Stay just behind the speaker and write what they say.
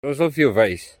Ons wil vir jou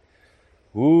wys,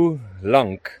 hoe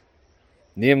lank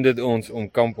neem dit ons om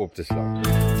kamp op te slaan.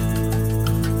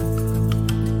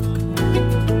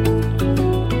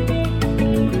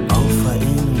 Alpha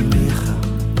en Omega,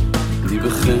 die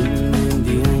begin en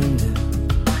die einde,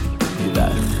 die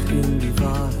weg en die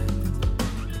waarheid.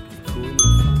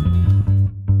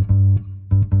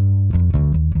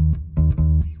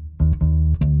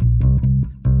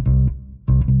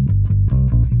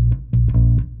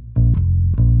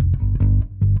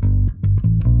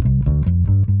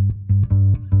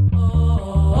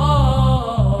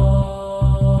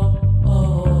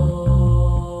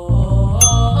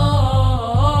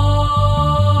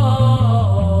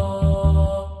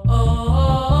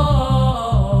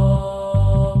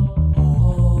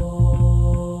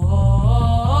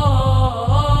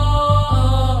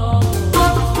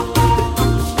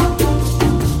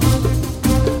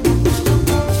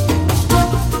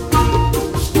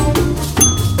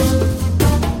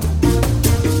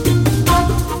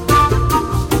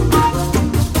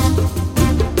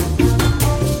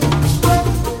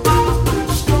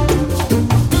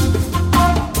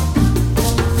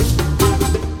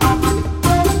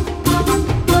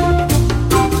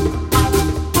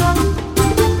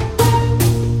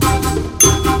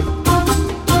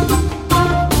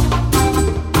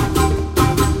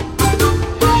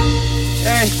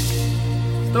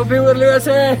 Stop die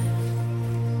oorlose!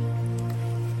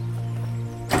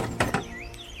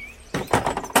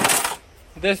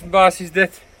 Dis basies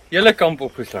dit, hele kamp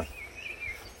opgeslaan.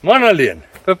 Man alleen,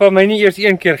 Pippa my nie eers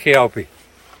een keer gehelp nie.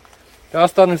 Daar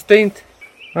staan 'n tent,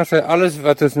 maar sy alles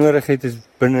wat ons nodig het is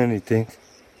binne in die tent,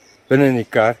 binne in die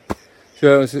kar.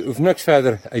 So ons hoef niks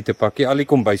verder uit te pak nie, al die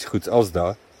kombuisgoeds als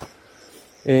daar.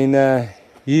 En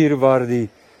hier waar die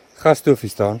gasstofie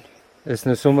staan, is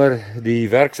nou sommer die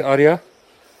werksarea.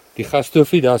 Die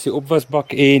gasstofie, daar is die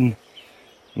opwasbak en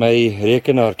my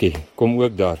rekenaartjie kom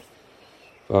ook daar,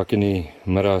 waar ek in die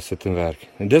middag sit en werk.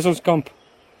 En dis ons kamp.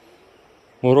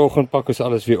 Môreoggend pak ons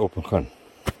alles weer op en gaan.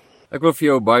 Ek wil vir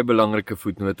jou 'n baie belangrike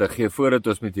voetnote gee voordat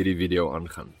ons met hierdie video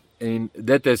aangaan. En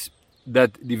dit is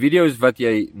dat die video's wat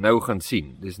jy nou gaan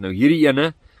sien, dis nou hierdie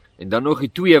ene en dan nog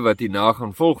die twee wat hierna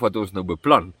gaan volg wat ons nou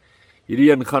beplan.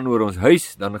 Hierdie een gaan oor ons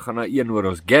huis, dan gaan daar een oor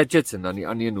ons gadgets en dan die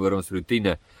ander een oor ons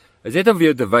routine. Is net om vir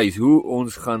jou te wys hoe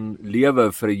ons gaan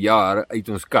lewe vir 'n jaar uit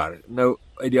ons kar. Nou,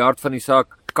 uit die hart van die saak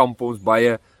kamp ons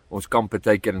baie, ons kamp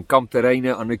partykeer in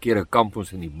kampterreine, ander kere kamp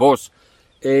ons in die bos,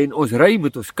 en ons ry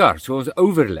met ons kar, so ons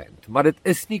overland, maar dit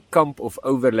is nie kamp of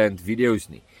overland video's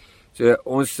nie. So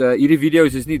ons, hierdie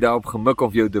video's is nie daarop gemik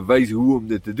om vir jou te wys hoe om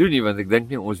dit te doen nie, want ek dink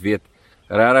nie ons weet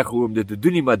regtig hoe om dit te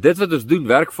doen nie, maar dit wat ons doen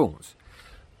werk vir ons.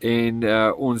 En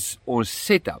ons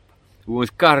setup, hoe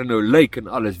ons kar nou lyk en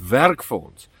alles werk vir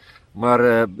ons.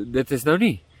 Maar dit is nou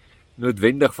nie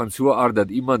noodwendig van so 'n aard dat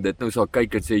iemand dit nou sal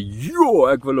kyk en sê, "Jo,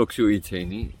 ek wil ook so iets hê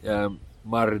nie."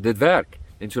 Maar dit werk.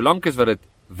 En solank as wat dit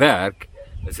werk,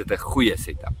 is dit 'n goeie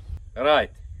setup.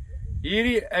 Right.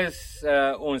 Hierdie is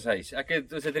ons huis.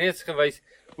 Ons het reeds gewys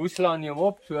hoe slaan jy hom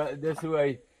op. So dis hoe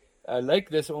hy lyk.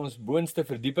 Dis ons boonste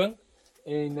verdieping.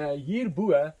 En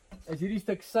hierbo is hierdie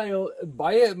stuk seil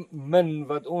baie min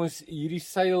wat ons hierdie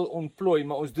seil ontplooi,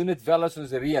 maar ons doen dit wel as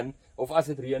ons reën of as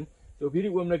dit reën. So op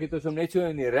hierdie oomblik het ons hom net so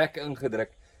in die rek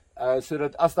ingedruk,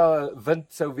 sodat as daar wind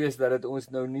sou wees dat dit ons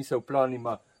nou nie sou pla nie,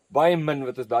 maar baie min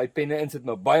wat ons daai penne insit,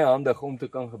 maar baie handig om te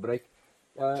kan gebruik.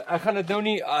 Ek gaan dit nou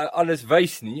nie alles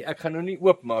wys nie, ek gaan nou nie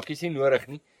oopmaak, is nie nodig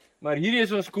nie, maar hierdie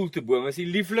is ons koelteboom, is die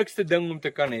lieflikste ding om te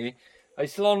kan hê. Hy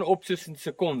slaan op soos in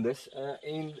sekondes,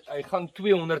 en hy gaan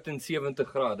 270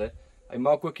 grade, hy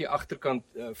maak ook die agterkant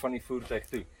van die voertuig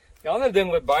toe. Die ander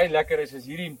ding wat baie lekker is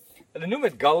hierdie, hulle noem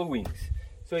dit gull wings.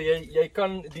 So jy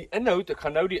kan die inhoud, ek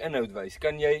gaan nou die inhoud wys,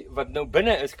 kan jy, wat nou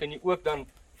binne is, kan jy ook dan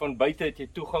van buite het jy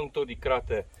toegang tot die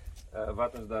kratte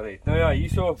wat ons daar het. Nou ja,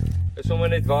 hierso is sommer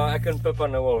net waar ek en Pippa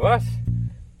nou al was.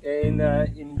 En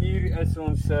hier is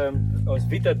ons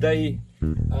Vita Day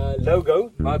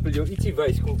logo, maar ek wil jou ietsie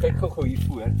wys, kom kyk gou hier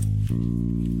voor.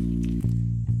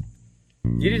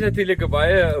 Hier is natuurlik 'n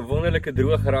baie wonderlike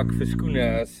droograk vir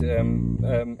skoene.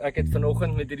 Ek het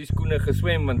vanoggend met hierdie skoene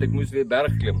geswem, want ek moes weer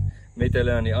berg klim met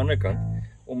hulle aan die ander kant,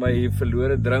 om my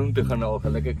verlore drone te gaan haal.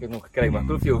 Gelukkig het ek nog gekry, maar ek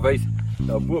wil vir jou wys,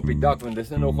 daar bo op die dak, want dis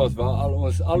nou nogals waar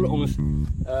al ons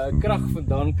krag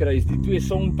vandaan kry, is die 2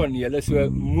 sonpanele, so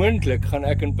moontlik gaan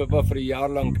ek en Pippa vir 'n jaar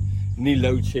lank nie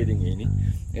load shedding hê nie.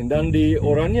 En dan die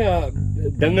oranje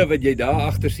dinge wat jy daar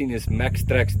agter sien is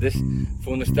Maxtrax. Dis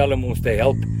veronderstel om ons te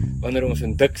help wanneer ons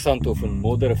in dik sand of in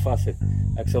modder vas het.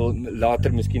 Ek sal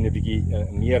later miskien 'n bietjie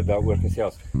meer daaroor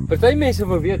gesels. Party mense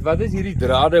wil weet, wat is hierdie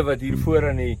drade wat hier voor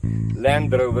aan die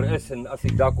Land Rover is, en as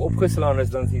die dak opgeslaan is,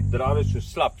 dan is die drade so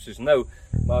slap soos nou,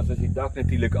 maar as die dak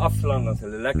natuurlik afslaan, dan is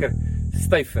hulle lekker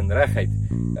styf en reguit.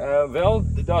 Wel,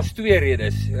 daar's twee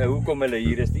redes hoekom hulle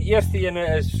hier is. Die eerste ene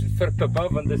is vir Pippa,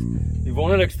 want dit is die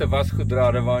wonderlikste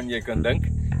wasgoeddrade waaraan jy kan dink.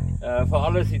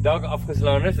 Veral as die dak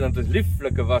afgeslaan is, dan is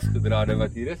lieflike wasgoeddrade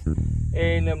wat hier is.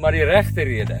 Maar die regte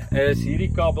rede is,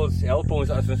 hierdie kabels help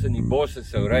ons as ons in die bosse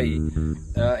sou ry,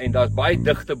 en daar's baie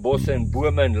digte bosse en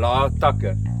bome en lae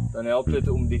takke, dan help dit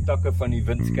om die takke van die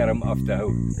windskerm af te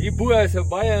hou. Hierbo is 'n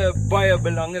baie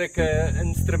belangrike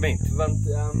instrument, want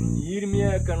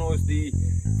hiermee kan ons die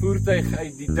voertuig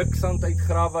uit die dik sand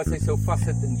uitgrawe as hy sou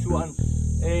vassit en so aan.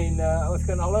 En ons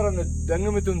kan allerlei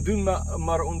dinge met hom doen,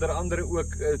 maar onder andere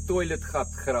ook toiletgat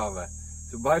grawe.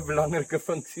 So baie belangrike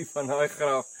funksie van daai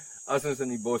graaf as ons in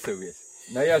die bos sou wees.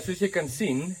 Nou ja, soos jy kan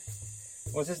sien,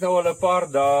 ons is nou al 'n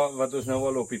paar dae wat ons nou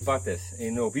al op die pad is.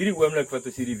 En op hierdie oomblik wat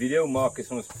ons hierdie video maak,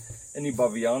 is ons in die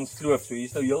Baviaanskloof. So hier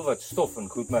is nou heel wat stof en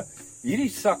goed, maar hierdie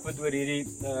sak wat oor hierdie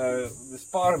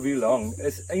spaarwiel hang,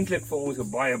 is eintlik vir ons 'n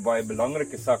baie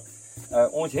belangrike sak.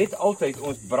 Ons het altyd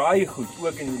ons braai goed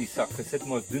ook in hierdie sak gesit,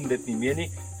 maar ons doen dit nie meer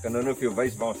nie. Ek kan nou vir jou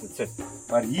wys waar ons dit sit.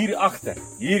 Maar hier agter,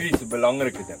 hierdie is 'n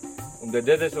belangrike ding, omdat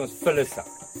dit is ons vullesak.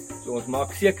 So ons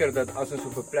maak seker dat as ons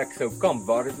op 'n plek sou kamp,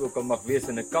 waar dit ook al mag wees,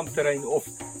 in 'n kampterrein of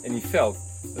in die veld,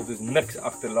 dat ons niks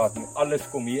agterlaat nie. Alles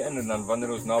kom hier in, en dan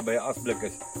wanneer ons naby 'n asblik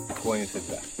is, gooi ons dit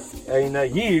weg.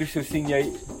 En hier, so sien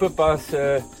jy, Pippa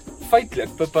se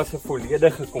Pippa se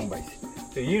volledige kombuis.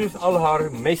 So hier is al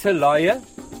haar messe laaie,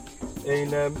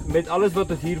 en met alles wat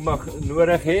ons hier mag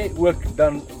nodig hê, ook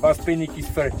dan waspennetjies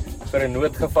vir 'n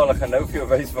noodgeval. Ek gaan nou vir jou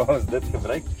wys waar ons dit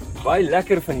gebruik. Baie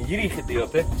lekker van hierdie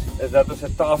gedeelte is dat ons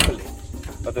 'n tafel het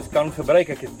wat ons kan gebruik.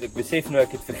 Ek besef nou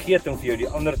ek het vergeet om vir jou die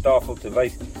ander tafel te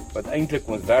wys wat eintlik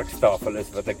ons werkstafel is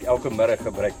wat ek elke middag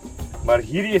gebruik. Maar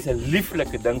hierdie is 'n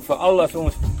lieflike ding, veral as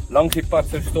ons langs die pad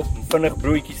sou stop om vinnig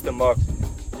broodjies te maak,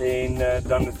 en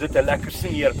dan is dit 'n lekker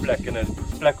sneerplek en 'n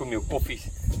plek om jou koppies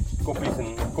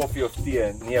en koffie of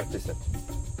tee neer te sit.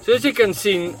 Soos jy kan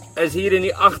sien, is hier in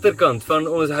die agterkant van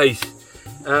ons huis.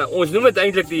 Ons noem dit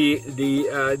eintlik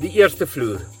die eerste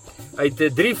vloer. Hy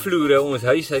het 3 vloere ons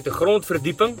huis, hy het 'n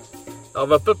grondverdieping, daar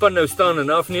waar Pippa nou staan en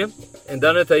afneem, en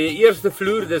dan het hy 'n eerste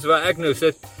vloer, dis waar ek nou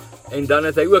sit, en dan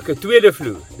het hy ook 'n tweede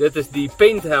vloer. Dit is die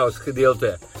penthouse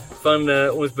gedeelte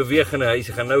van ons bewegende huis.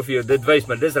 Ek gaan nou vir jou dit wys,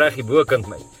 maar dis reg hier bokant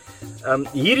my.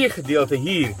 Hierdie gedeelte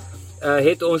hier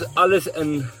het ons alles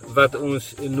in wat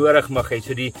ons nodig mag hê.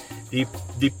 So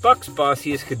die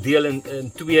pakspasie is gedeel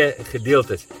in 2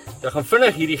 gedeeltes. Ek gaan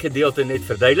vinnig hierdie gedeelte net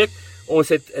verduidelik. Ons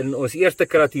het in ons eerste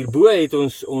krat hierbo het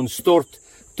ons stort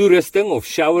toerusting of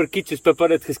shower kit, soos Pippa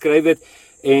dit geskryf het,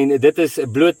 en dit is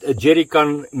bloot 'n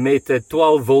jerrycan met 'n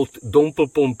 12 volt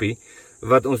dompelpompie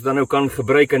wat ons dan nou kan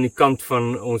gebruik aan die kant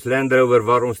van ons Land Rover,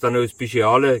 waar ons dan nou 'n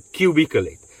spesiale cubicle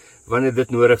het wanneer dit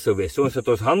nodig sou wees. So ons het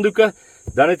ons handdoeke,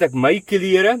 dan het ek my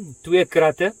klere, 2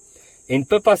 kratte, en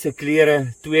Pippa se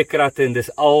klere, 2 kratte, en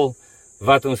dis al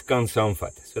wat ons kan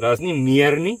saamvat. So daar's nie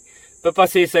meer nie. Pippa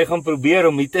sê sy gaan probeer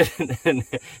om hier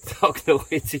dalk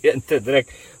nog iets in te druk,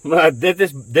 maar dit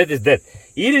is dit.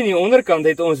 Hier in die onderkant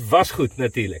het ons wasgoed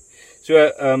natuurlik. So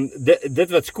dit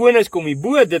wat skoon is kom hier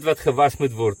bo, dit wat gewas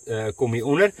moet word kom hier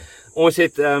onder. Ons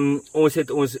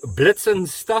het ons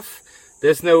blitsenstaf.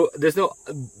 Dis nou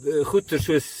goed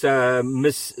soos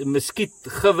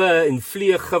muskietgiewe en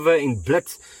vleeggiewe en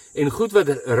blits en goed wat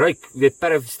ruik, weet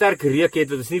sterk reuk het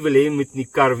wat ons nie wil hê moet in die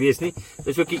kar wees nie.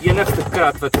 Dis ook die enigste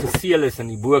krat wat geseël is aan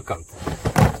die bokant.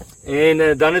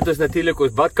 En dan het ons natuurlik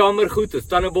ons badkamer goed, ons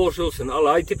tandeborsels en al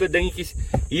daai tipe dingetjies.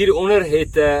 Hieronder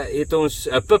het ons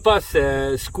Pippa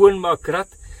se skoonmaakkrat.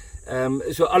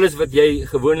 So alles wat jy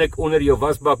gewoonlik onder jou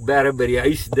wasbak bære by die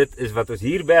huis, dit is wat ons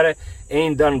hier bære.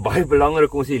 En dan baie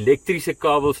belangrik, ons elektriese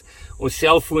kabels, ons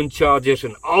selfoon chargers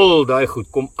en al daai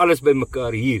goed, kom alles by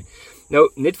mekaar hier. Nou,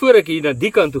 net voor ek hier na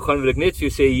die kant toe gaan, wil ek net so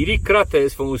sê, hierdie kratte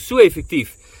is vir ons so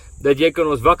effektief, dat jy kan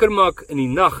ons wakker maak in die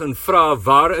nag en vra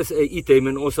waar is 'n item,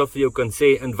 en ons sal vir jou kan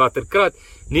sê in watter krat,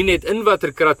 nie net in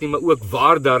watter krat nie, maar ook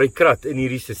waar daai krat in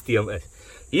hierdie stelsel is.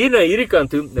 Hier na hierdie kant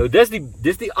toe, nou dis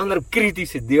die ander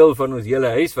kritiese deel van ons hele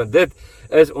huis, want dit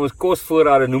is ons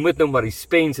kosvoorrade, noem dit nou maar die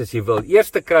spens as jy wil.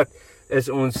 Eerste krat is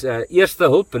ons eerste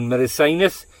hulp en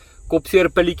medisynes,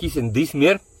 kopseerpilletjies en dies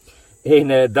meer.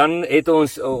 En dan het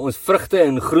ons vrugte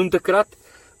en groentekrat.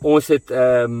 Ons het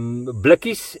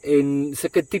blikkies en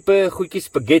sulke tipe goedjies,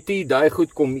 spaghetti, daai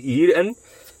goed kom hier in.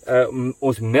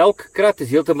 Ons melkkrat is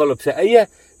heeltemal op sy eie,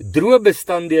 droë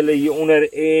bestanddele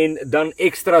hieronder en dan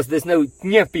extras, dis nou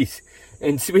kneppies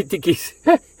en sweetiekies,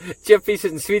 chippies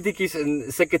en sweetiekies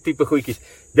en sulke tipe goedjies.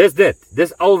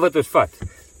 Dis al wat ons vat.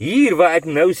 hier waar ek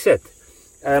nou sit,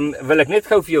 wil ek net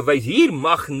gou vir jou wys, hier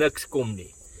mag niks kom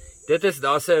nie.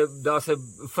 Daar's 'n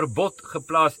verbod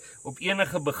geplaas op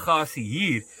enige bagasie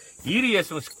hier. Hierdie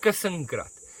is ons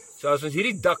kussenkrat. So as ons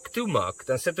hierdie dak toemaak,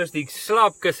 dan sit ons die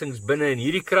slaapkussings binne in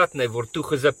hierdie krat en hy word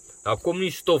toegezip. Daar kom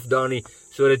nie stof daar nie,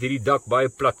 sodat hierdie dak baie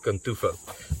plat kan toevou.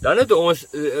 Dan het ons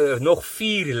nog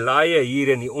 4 laaie hier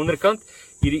in die onderkant.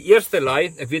 Hierdie eerste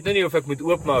laai, ek weet nou nie of ek moet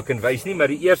oopmaak en wys nie, maar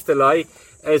die eerste laai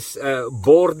is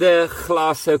borde,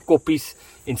 glase, koppies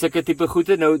en sulke tipe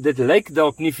goede. Nou, dit lyk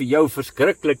dalk nie vir jou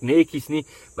verskriklik netjies nie,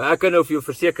 maar ek kan nou vir jou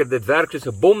verseker, dit werk soos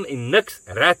 'n bom en niks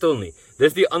rattle nie.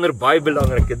 Dis die ander baie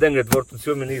belangrike ding, dit word op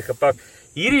so 'n manier gepak.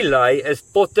 Hierdie laai is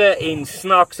potte en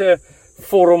snaakse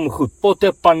vorm goed,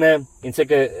 potte, panne en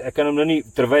sulke, ek kan hom nou nie,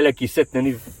 terwyl ek hier sit, nou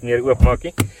nie meer oopmaak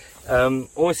nie.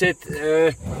 Ons het,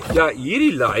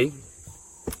 hierdie laai,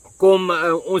 kom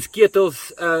ons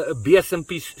ketels,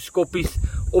 besempies, skoppies,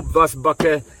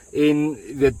 opwasbakke en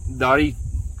weet daardie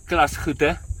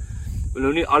klasgoede. Wil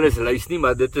nou nie alles lys nie,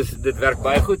 maar dit werk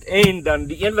baie goed. En dan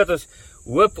die een wat ons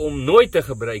hoop om nooit te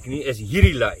gebruik nie, is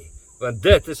hierdie laai, want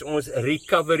dit is ons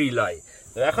recovery laai.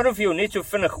 Nou, ek gaan hom vir jou net so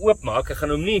vinnig oopmaak. Ek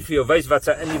gaan hom nie vir jou wys wat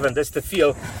sy in nie, want dis te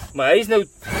veel, maar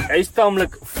hy is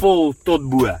taamlik vol tot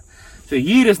bo. So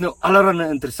hier is nou allerhande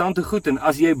interessante goed en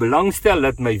as jy belangstel,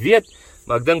 laat my weet.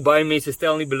 Maar ek dink baie mense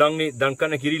stel nie belang nie, dan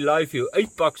kan ek hierdie laai vir jou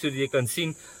uitpak sodat jy kan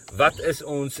sien wat is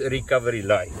ons recovery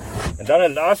laai. En dan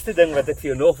 'n laaste ding wat ek vir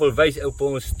jou nog wil wys op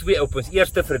ons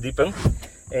eerste verdieping.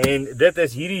 En dit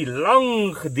is hierdie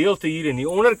lang gedeelte hier in die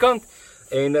onderkant.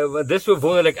 En dit is so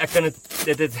wonderlik,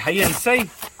 dit is hy en sy,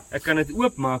 ek kan dit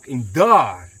oopmaak en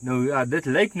daar, nou ja, dit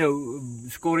lyk nou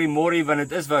skorrie-morrie want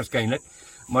dit is waarskynlik,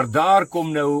 maar daar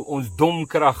kom nou ons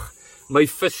domkrag, my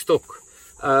visstok,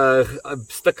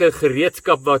 stukke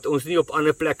gereedskap wat ons nie op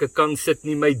ander plekke kan sit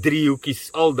nie, my driehoekies,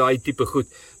 al daai tipe goed,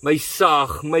 my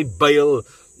saag, my byl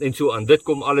en so aan. Dit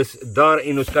kom alles daar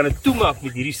en ons kan dit toemaak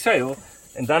met hierdie seil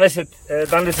en dan is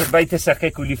dit buite sig.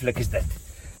 Kyk hoe lieflik is dit.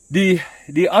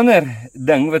 Die ander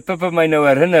ding wat Pippa my nou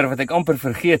herinner wat ek amper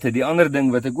vergeet het, die ander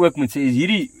ding wat ek ook moet sê is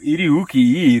hierdie hoekie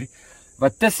hier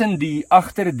wat tussen die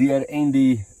agterdeur en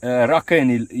die rakke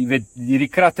en hierdie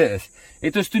kratte is.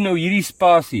 Het ons toe nou hierdie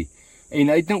spasie. En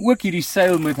hy het nou ook hierdie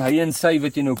seil met hy en sy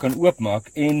wat jy nou kan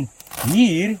oopmaak. En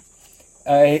hier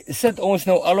sit ons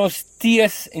nou al ons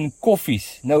tees en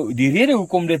koffies. Nou die rede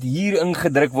hoekom dit hier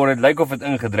ingedruk word, dit lyk of dit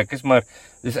ingedruk is, maar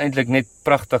dis eintlik net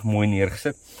pragtig mooi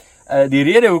neergesit. Die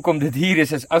rede hoekom dit hier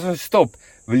is as ons stop,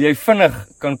 wil jy vinnig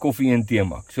kan koffie en tee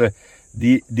maak. So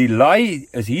die laai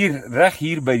is hier reg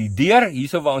hier by die deur,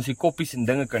 hierso waar ons die koppies en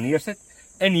dinge kan neersit.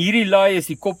 In hierdie laai is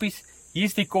die koppies,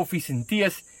 hier's die koffies en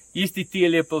tees, hier's die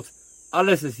teelepels.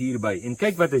 Alles is hierby. En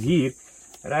kyk wat is hier,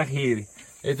 reg hier.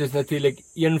 Dit is natuurlik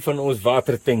een van ons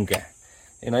watertenke.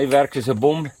 En hy werk soos 'n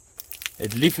bom.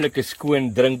 Het lieflike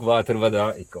skoon drinkwater wat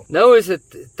daar uitkom. Nou is dit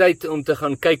tyd om te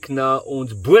gaan kyk na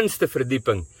ons boonste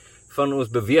verdieping van ons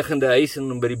bewegende huis.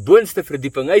 En om by die boonste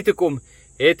verdieping uit te kom,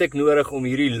 het ek nodig om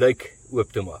hierdie luik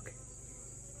oop te maak.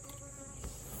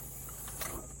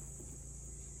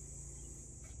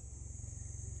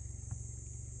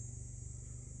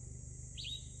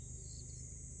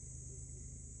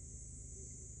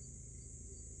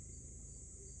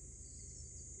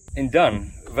 En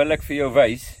dan wil ek vir jou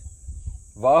wys,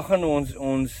 waar gaan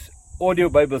ons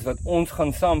audiobybels wat ons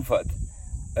gaan saamvat,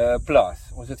 plaas.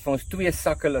 Ons het vir ons 2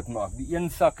 sakke laat maak. Die een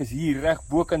sak is hier reg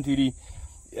bokant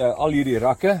al hierdie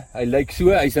rakke. Hy lyk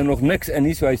so, hy's nou nog niks in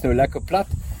nie, so hy's nou lekker plat,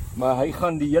 maar hy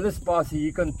gaan die hele spasie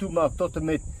hier kan toemaak tot en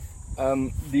met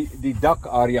die dak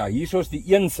area. Hier is die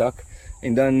een sak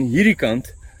en dan hierdie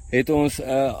kant het ons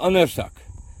 'n ander sak,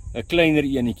 'n kleiner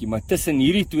enetjie, maar tussen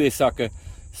hierdie 2 sakke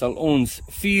sal ons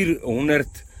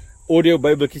 400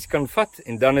 audiobybeltjies kan vat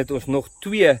en dan het ons nog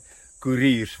 2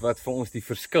 koeriers wat vir ons die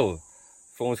verskil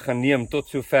vir ons gaan neem tot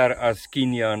so ver as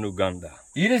Kenia en Uganda.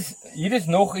 Hier is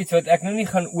nog iets wat ek nou nie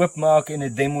gaan oopmaak en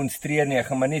dit demonstreer nie, ek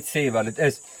gaan maar net sê wat dit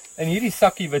is. In hierdie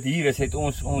sakkie wat hier is, het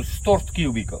ons stort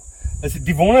cubicle. Dis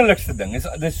die wonderlikste ding.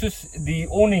 Dis soos die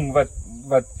awning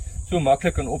wat so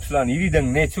maklik kan opslaan. Hierdie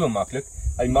ding net so maklik.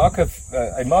 Hy maak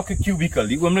 'n cubicle,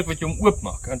 die oomblik wat jy hom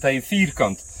oopmaak, want hy 'n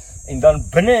vierkant. En dan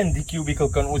binne in die cubicle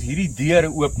kan ons hierdie deure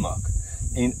oopmaak.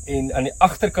 En aan die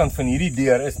agterkant van hierdie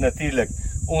deur is natuurlik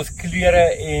ons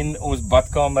klere en ons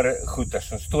badkamer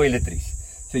goeders, ons toiletries.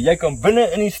 So jy kan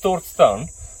binne in die stort staan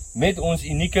met ons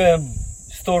unieke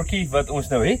stortjie wat ons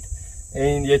nou het.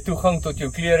 En jy het toegang tot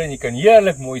jou klere en jy kan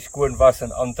heerlik mooi skoon was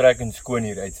en aantrek en skoon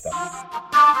hier uitstap.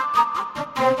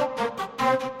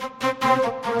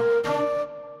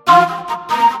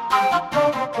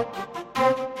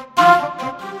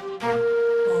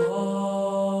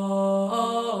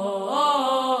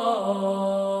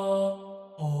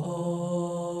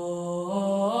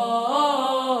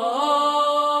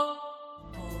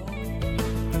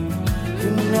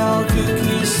 elke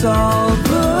knie sal